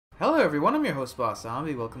Hello everyone, I'm your host Boss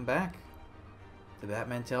Zombie. Welcome back to the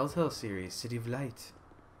Batman Telltale series, City of Light.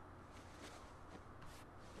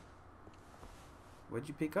 What'd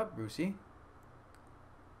you pick up, Brucey?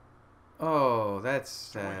 Oh, that's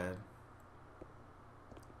sad.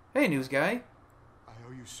 Hey, news guy. I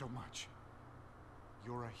owe you so much.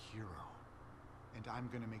 You're a hero. And I'm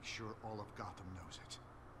gonna make sure all of Gotham knows it.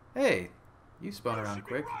 Hey, you spun around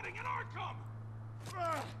quick.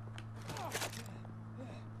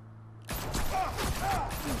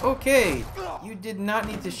 Okay, you did not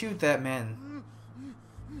need to shoot that man.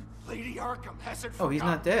 Lady Arkham hasn't Oh, he's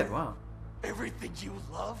not dead. Wow. Everything you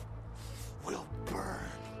love will burn.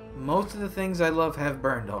 Most of the things I love have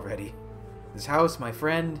burned already. This house, my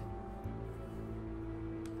friend,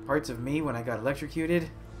 parts of me when I got electrocuted.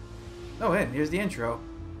 Oh, and here's the intro.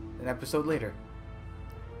 An episode later.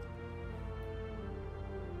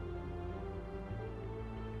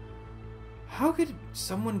 How could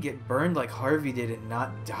someone get burned like Harvey did and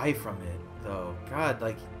not die from it, though? God,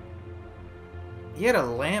 like, he had a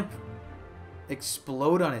lamp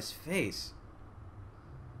explode on his face.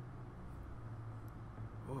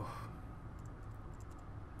 Oof.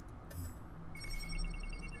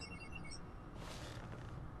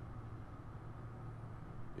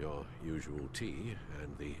 Your usual tea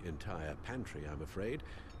and the entire pantry, I'm afraid,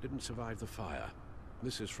 didn't survive the fire.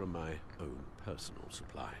 This is from my own personal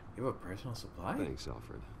supply. You have a personal supply? Thanks,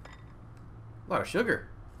 Alfred. A lot of sugar.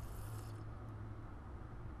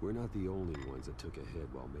 We're not the only ones that took a hit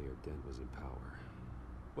while Mayor Dent was in power.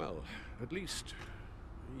 Well, at least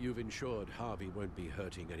you've ensured Harvey won't be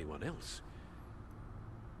hurting anyone else.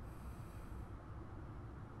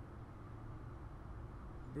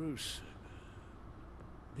 Bruce,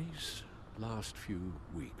 these last few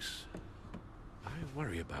weeks, I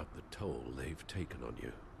worry about the toll they've taken on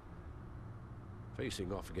you.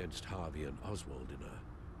 Facing off against Harvey and Oswald in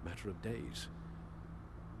a matter of days.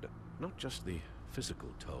 Not just the physical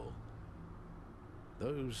toll.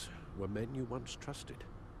 Those were men you once trusted,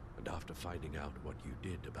 and after finding out what you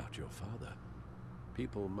did about your father,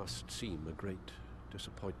 people must seem a great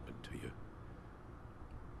disappointment to you.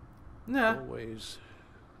 Nah. Always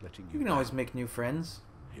letting you You can down, always make new friends.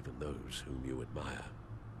 even those whom you admire.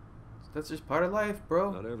 That's just part of life,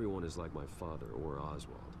 bro. Not everyone is like my father or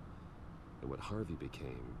Oswald. And what Harvey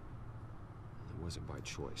became, it wasn't by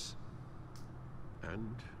choice.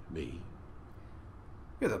 And me.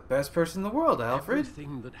 You're the best person in the world, Alfred.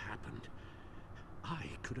 Everything that happened, I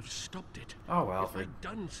could have stopped it. Oh, Alfred. If I'd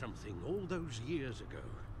done something all those years ago.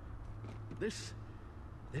 This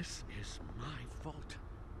is my fault.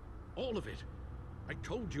 All of it. I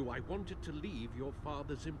told you I wanted to leave your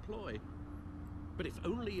father's employ. But if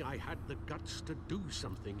only I had the guts to do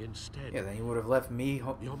something instead. Yeah, then you would have left me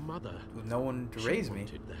Your mother, with no one to she raise me.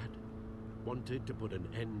 wanted that. Wanted to put an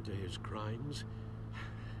end to his crimes.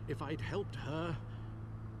 If I'd helped her,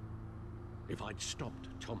 if I'd stopped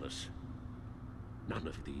Thomas, none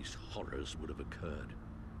of these horrors would have occurred.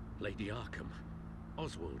 Lady Arkham,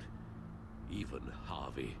 Oswald, even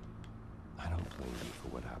Harvey. I don't blame you for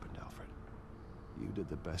what happened, Alfred. You did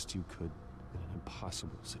the best you could in an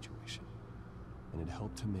impossible situation. And it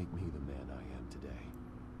helped to make me the man I am today.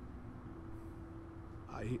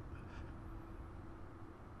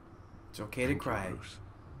 It's okay to Thank you, cry. Bruce.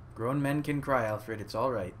 Grown men can cry, Alfred. It's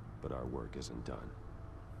alright. But our work isn't done.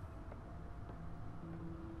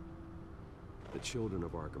 The children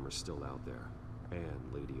of Arkham are still out there. And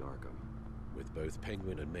Lady Arkham. With both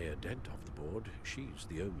Penguin and Mayor Dent off the board, she's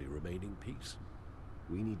the only remaining piece.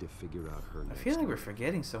 We need to figure out her I next feel like we're move.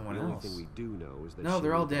 forgetting someone The only else. thing we do know is that No, she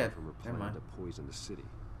they're all moved on dead. from her Never plan mind. to poison the city.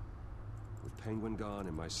 With Penguin gone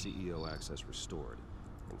and my CEO access restored,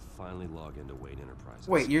 and finally log into Wayne Enterprises.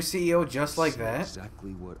 Wait, your CEO just like See that?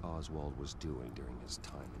 Exactly what Oswald was doing during his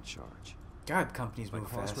time in charge. God, companies I move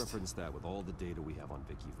fast. cross-reference that with all the data we have on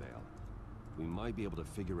Vicky Vale. We might be able to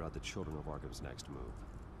figure out the children of Arkham's next move.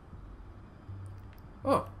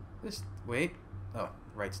 Oh, this... Wait. Oh,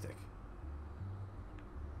 right stick.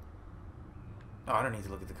 Oh, I don't need to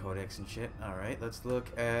look at the codex and shit. Alright, let's look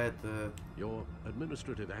at the... Your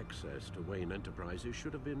administrative access to Wayne Enterprises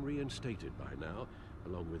should have been reinstated by now,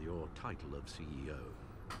 along with your title of CEO.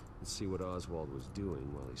 Let's see what Oswald was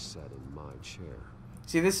doing while he sat in my chair.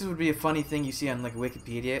 See, this would be a funny thing you see on, like,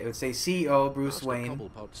 Wikipedia. It would say CEO Bruce Master Wayne,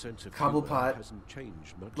 Cobblepot's sense of Cobblepot, humor hasn't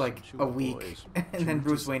changed much like, since you a were week, boys. and then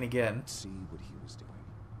Bruce Wayne again. Let's see what he was doing.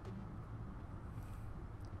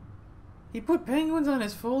 He put penguins on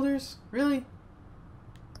his folders? Really?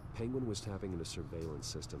 Penguin was tapping into surveillance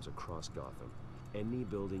systems across Gotham. Any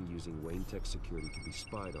building using Wayne Tech security could be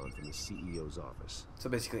spied on from the CEO's office. So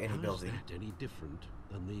basically any How is building. that any different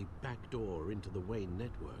than the back door into the Wayne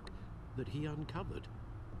network that he uncovered.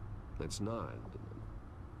 It's not.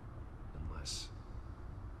 Unless...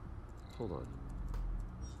 Hold on.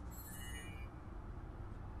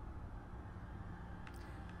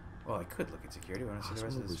 Well, I could look at security. I want to see the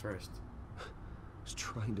rest of this first. Was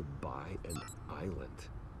trying to buy an island.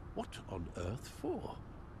 What on earth for?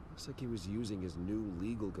 Looks like he was using his new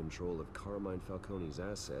legal control of Carmine Falcone's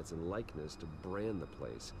assets and likeness to brand the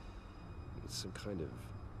place. It's some kind of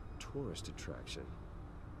tourist attraction.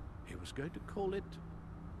 He was going to call it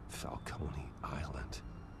Falcone Island.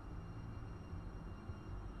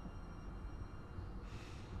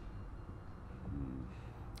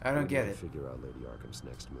 I don't get it. Figure out Lady Arkham's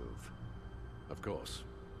next move. Of course.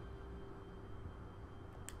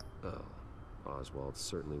 Oh, Oswald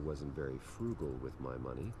certainly wasn't very frugal with my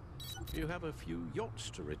money. You have a few yachts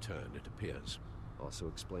to return, it appears. Also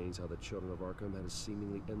explains how the Children of Arkham had a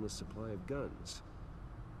seemingly endless supply of guns.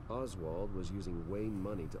 Oswald was using Wayne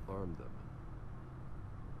money to arm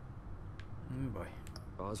them. Boy.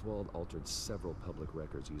 Oswald altered several public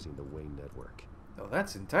records using the Wayne network. Oh,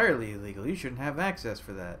 that's entirely illegal. You shouldn't have access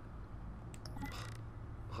for that.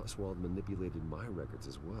 Oswald manipulated my records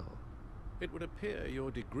as well. It would appear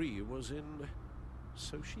your degree was in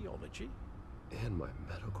sociology. And my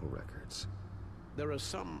medical records. There are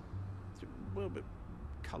some, well, but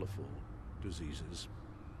colorful diseases.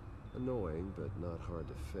 Annoying, but not hard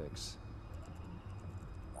to fix.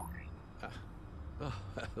 Oh,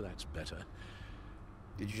 that's better.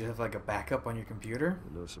 Did you just have like a backup on your computer?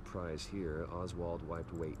 No surprise here, Oswald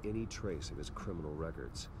wiped away any trace of his criminal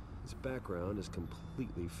records. His background is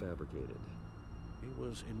completely fabricated. He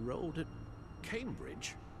was enrolled at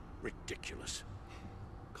Cambridge? Ridiculous.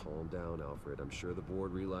 Calm down, Alfred. I'm sure the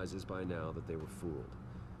board realizes by now that they were fooled.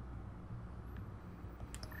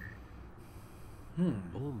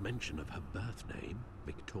 All mention of her birth name,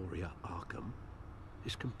 Victoria Arkham,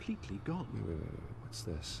 is completely gone. Wait. What's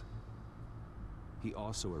this? He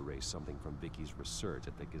also erased something from Vicky's research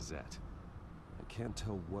at the Gazette. I can't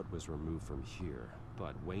tell what was removed from here,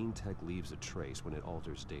 but Wayne Tech leaves a trace when it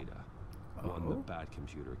alters data. One the Bat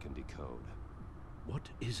computer can decode. What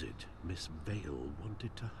is it Miss Vale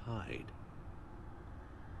wanted to hide?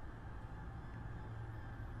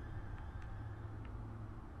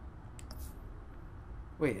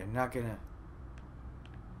 Wait, I'm not gonna...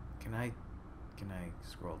 Can I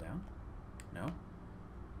scroll down? No?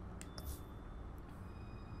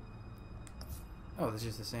 Oh, this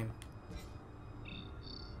is the same.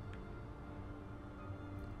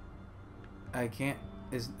 I can't...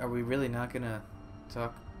 Are we really not gonna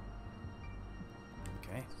talk?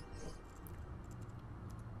 Okay.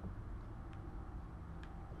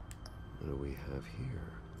 What do we have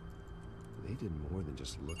here? They did more than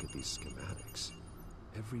just look at these schematics.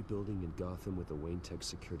 Every building in Gotham with the Wayne Tech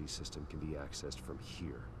security system can be accessed from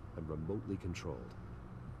here and remotely controlled.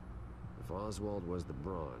 If Oswald was the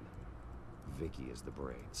brawn, Vicky is the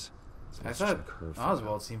brains. So I thought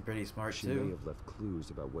Oswald seemed pretty smart too. She may have left clues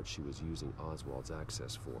about what she was using Oswald's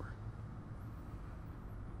access for.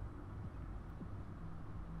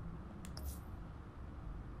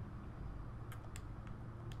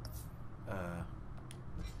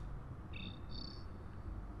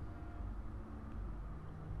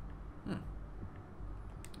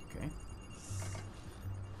 Okay.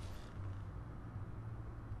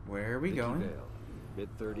 Where are we Vicky going? Vale,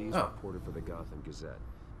 mid-30s, reported for the Gotham Gazette.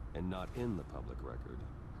 And not in the public record,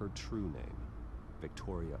 her true name,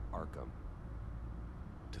 Victoria Arkham.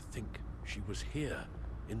 To think she was here,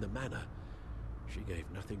 in the manor. She gave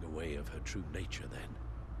nothing away of her true nature then.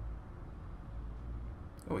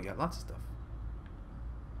 Oh, we got lots of stuff.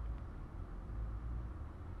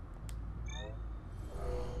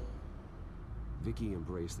 Vicky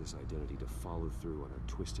embraced this identity to follow through on her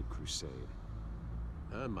twisted crusade.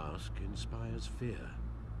 Her mask inspires fear.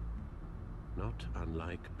 Not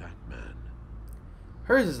unlike Batman.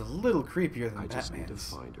 Hers is a little creepier than Batman's. I just need to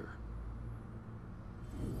find her.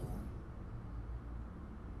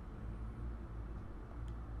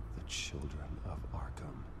 The Children of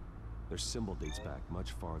Arkham. Their symbol dates back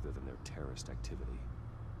much farther than their terrorist activity.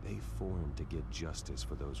 They formed to get justice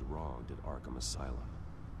for those wronged at Arkham Asylum.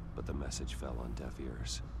 But the message fell on deaf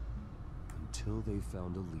ears. Until they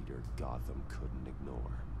found a leader Gotham couldn't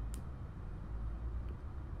ignore.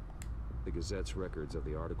 The Gazette's records of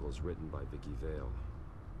the articles written by Vicky Vale.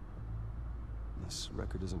 This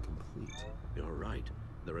record isn't complete. You're right.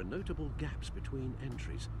 There are notable gaps between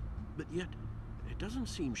entries. But yet, it doesn't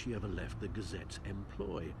seem she ever left the Gazette's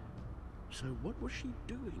employ. So what was she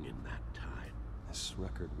doing in that time? This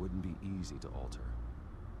record wouldn't be easy to alter.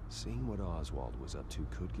 Seeing what Oswald was up to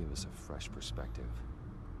could give us a fresh perspective.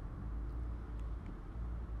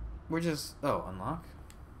 We're just... Oh, unlock?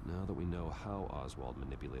 Now that we know how Oswald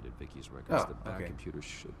manipulated Vicky's records, Oh, the back okay. computer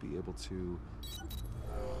should be able to...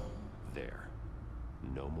 There.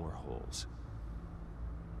 No more holes.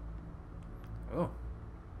 Oh.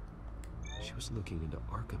 She was looking into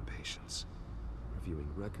Arkham patients. Reviewing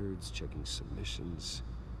records, checking submissions,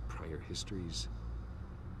 prior histories.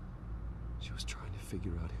 She was trying to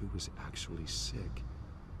figure out who was actually sick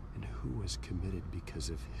and who was committed because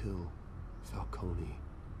of Hill, Falcone,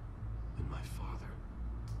 and my father.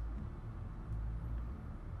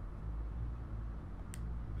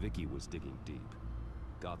 Vicky was digging deep.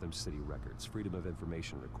 Gotham City records, Freedom of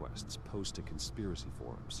Information requests, posts to conspiracy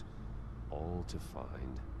forums. All to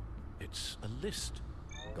find... It's a list.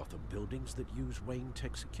 Gotham buildings that use Wayne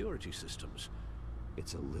Tech security systems.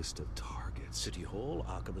 It's a list of targets. City Hall,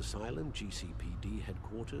 Arkham Asylum, GCPD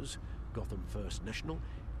headquarters, Gotham First National.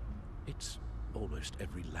 It's almost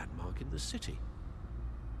every landmark in the city.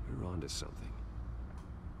 We're onto something.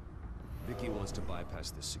 Vicky wants to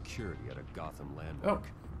bypass the security at a Gotham landmark.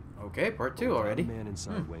 Oh, okay, part But 2 without already. a man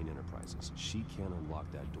inside Wayne Enterprises, she can't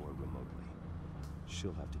unlock that door remotely.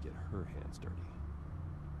 She'll have to get her hands dirty.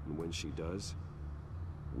 And when she does,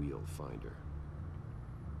 we'll find her.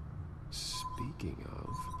 Speaking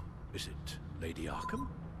of... Is it Lady Arkham?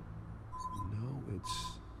 No, it's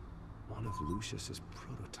one of Lucius's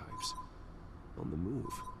prototypes. On the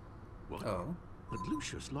move. What? Oh. But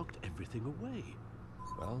Lucius locked everything away.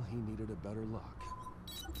 Well, he needed a better lock.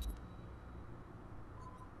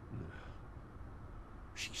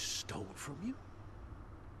 She stole from you?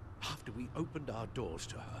 After we opened our doors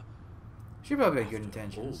to her? She probably had good After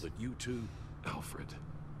intentions. all that you two... Alfred.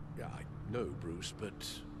 Yeah, I know, Bruce, but...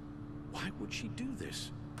 why would she do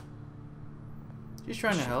this? She's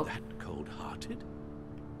trying to Is she help. that cold-hearted?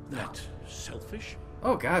 That selfish?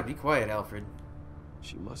 Oh god, be quiet, Alfred.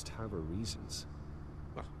 She must have her reasons.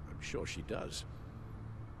 Well, I'm sure she does.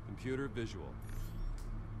 Computer visual.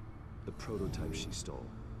 The prototype she stole.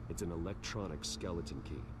 It's an electronic skeleton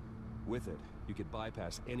key. With it, you could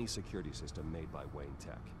bypass any security system made by Wayne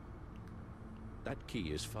Tech. That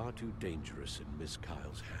key is far too dangerous in Miss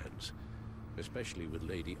Kyle's hands, especially with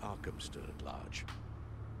Lady Arkham still at large.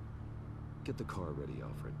 Get the car ready,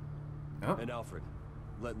 Alfred. Oh. And Alfred,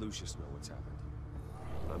 let Lucius know what's happened.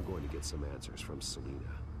 I'm going to get some answers from Selina.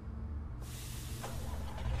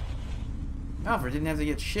 Alfred didn't have to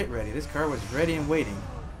get shit ready. This car was ready and waiting.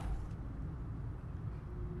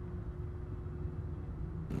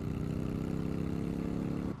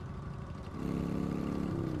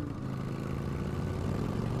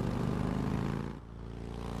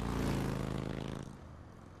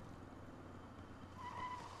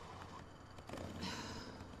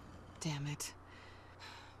 Damn it.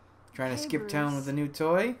 Trying to Hey, skip town Bruce. with a new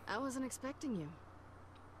toy? I wasn't expecting you.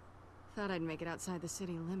 Thought I'd make it outside the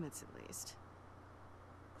city limits at least.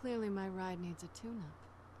 Clearly my ride needs a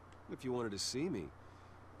tune-up. If you wanted to see me,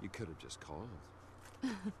 you could have just called.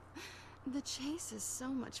 The chase is so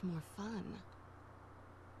much more fun.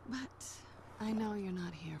 But I know you're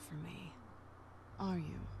not here for me. Are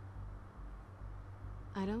you?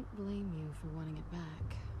 I don't blame you for wanting it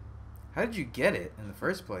back. How did you get it in the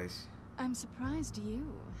first place? I'm surprised you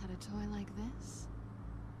had a toy like this.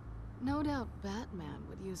 No doubt Batman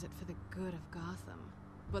would use it for the good of Gotham,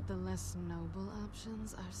 but the less noble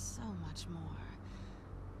options are so much more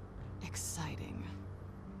exciting.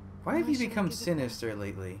 Why have Why you should I become give it sinister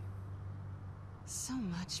lately? So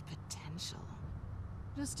much potential.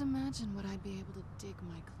 Just imagine what I'd be able to dig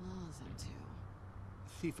my claws into. A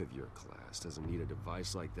thief of your class doesn't need a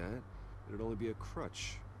device like that. It'd only be a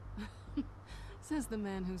crutch. Says the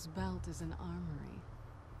man whose belt is an armory.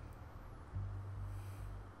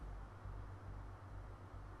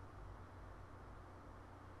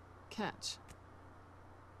 Catch.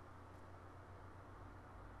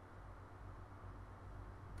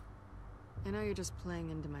 I know you're just playing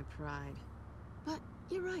into my pride, but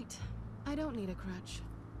you're right. I don't need a crutch.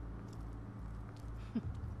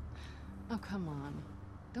 Oh, come on.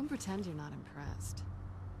 Don't pretend you're not impressed.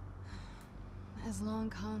 As long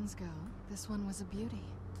cons go, this one was a beauty.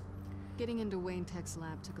 Getting into Wayne Tech's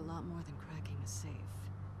lab took a lot more than cracking a safe.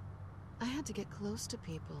 I had to get close to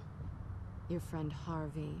people. Your friend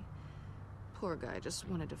Harvey. Poor guy just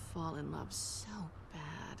wanted to fall in love so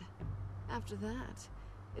bad. After that,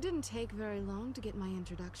 it didn't take very long to get my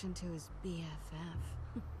introduction to his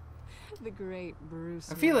BFF. The great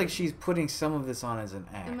Bruce I feel like Wayne. she's putting some of this on as an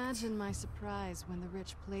act. Imagine my surprise when the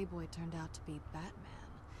rich playboy turned out to be Batman,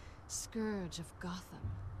 Scourge of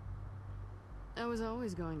Gotham. I was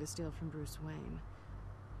always going to steal from Bruce Wayne.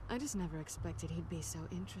 I just never expected he'd be so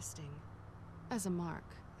interesting. As a mark,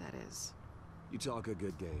 that is. You talk a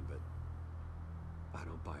good game, but I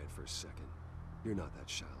don't buy it for a second. You're not that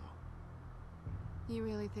shallow. You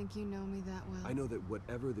really think you know me that well? I know that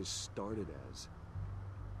whatever this started as,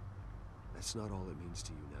 that's not all it means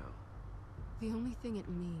to you now. The only thing it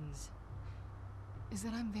means is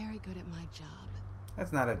that I'm very good at my job.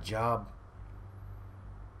 That's not a job.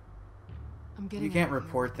 I'm getting You can't out of here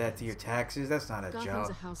report with that to this. your taxes. That's not a Gotham's job.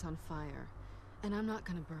 a house on fire, and I'm not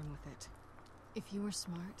gonna burn with it. If you were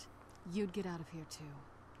smart, you'd get out of here too.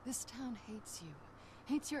 This town hates you.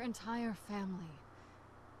 Hates your entire family.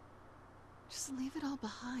 Just leave it all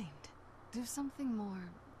behind. Do something more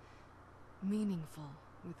meaningful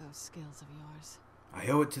with those skills of yours. I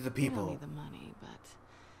owe it to the Not people. only the money,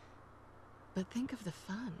 but think of the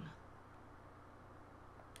fun.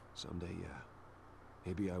 Someday, yeah.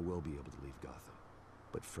 Maybe I will be able to leave Gotham.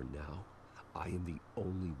 But for now, I am the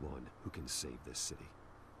only one who can save this city.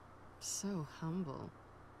 So humble.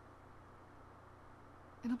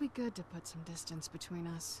 It'll be good to put some distance between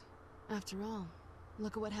us. After all,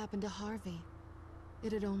 look at what happened to Harvey.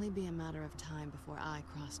 It'd only be a matter of time before I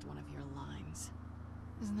crossed one of your lines.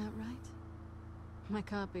 Isn't that right? My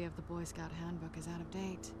copy of the Boy Scout Handbook is out of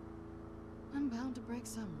date. I'm bound to break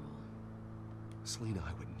some rule. Selina,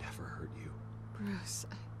 I would never hurt you. Bruce,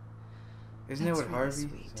 Isn't it That's what really Harvey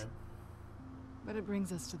sweet. said? but it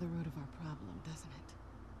brings us to the root of our problem, doesn't it?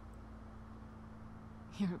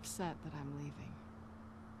 You're upset that I'm leaving.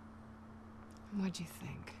 What'd you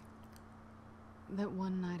think? That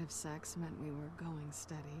one night of sex meant we were going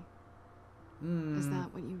steady? Is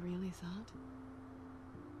that what you really thought?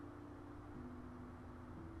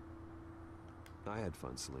 I had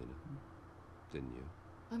fun, Selina. Didn't you?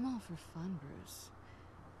 I'm all for fun, Bruce.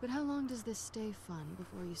 But how long does this stay fun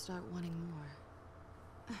before you start wanting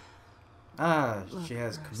more? Look, She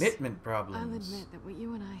has Bruce, commitment problems. I'll admit that what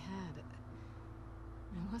you and I had, it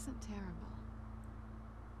wasn't terrible.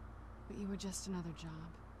 But you were just another job.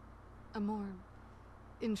 A more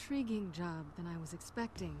intriguing job than I was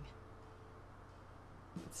expecting.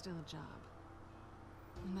 But still a job.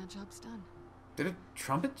 And that job's done. Did a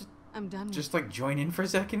trumpet I'm done just with like join in for a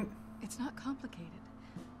second? It's not complicated.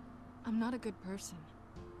 I'm not a good person.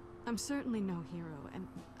 I'm certainly no hero, and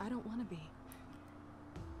I don't want to be.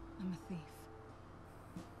 I'm a thief.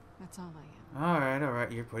 That's all I am.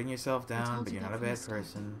 Alright. You're putting yourself I down, told but you you're that not a from the bad start.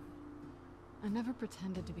 person. I never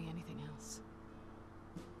pretended to be anything else.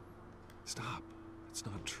 Stop. It's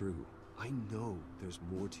not true. I know there's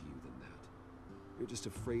more to you than that. You're just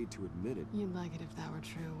afraid to admit it. You'd like it if that were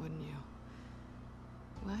true, wouldn't you?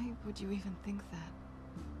 Why would you even think that?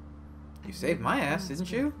 You I've saved made my my ass, comments didn't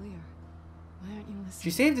very you? Clear. Why aren't you listening?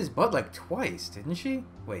 She saved his butt like twice, didn't she?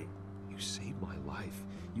 Wait. You saved my life.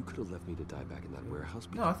 You could have left me to die back in that warehouse,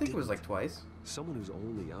 but No, I you think it was didn't. like twice. Someone who's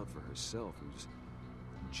only out for herself, who's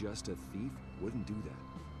just a thief, wouldn't do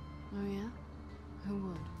that. Oh yeah? Who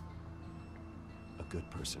would? A good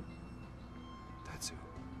person. That's who.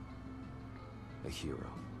 A hero.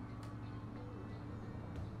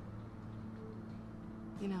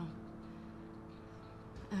 You know,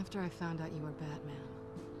 after I found out you were Batman,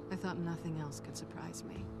 I thought nothing else could surprise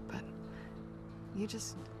me, but you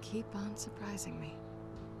just keep on surprising me.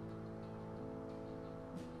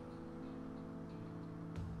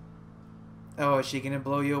 Oh, is she gonna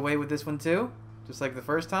blow you away with this one too? Just like the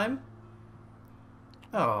first time?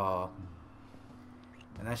 Oh.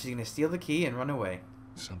 And now she's gonna steal the key and run away.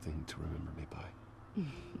 Something to remember me by.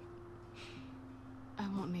 I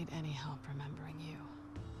won't need any help remembering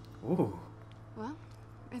you. Ooh. Well,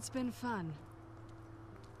 it's been fun.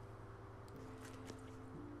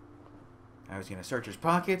 I was gonna search his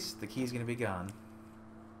pockets, the key's gonna be gone.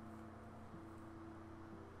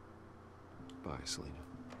 Bye, Selina.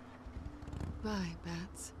 Bye,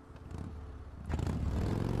 Bats.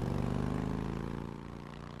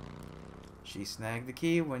 She snagged the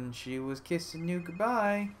key when she was kissing you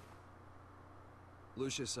goodbye.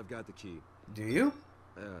 Lucius, I've got the key. Do you?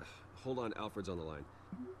 Hold on, Alfred's on the line.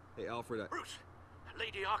 Hey, Alfred, Bruce,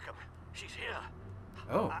 Lady Arkham, she's here.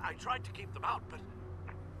 Oh. I tried to keep them out, but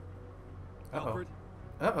Uh-oh. Alfred?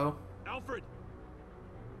 Uh-oh. Alfred!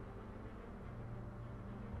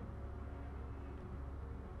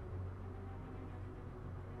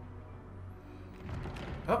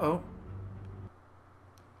 Uh-oh.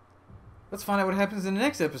 Let's find out what happens in the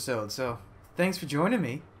next episode. So, thanks for joining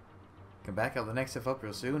me. Come back, I'll have the next stuff up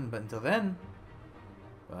real soon. But until then,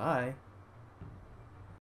 bye.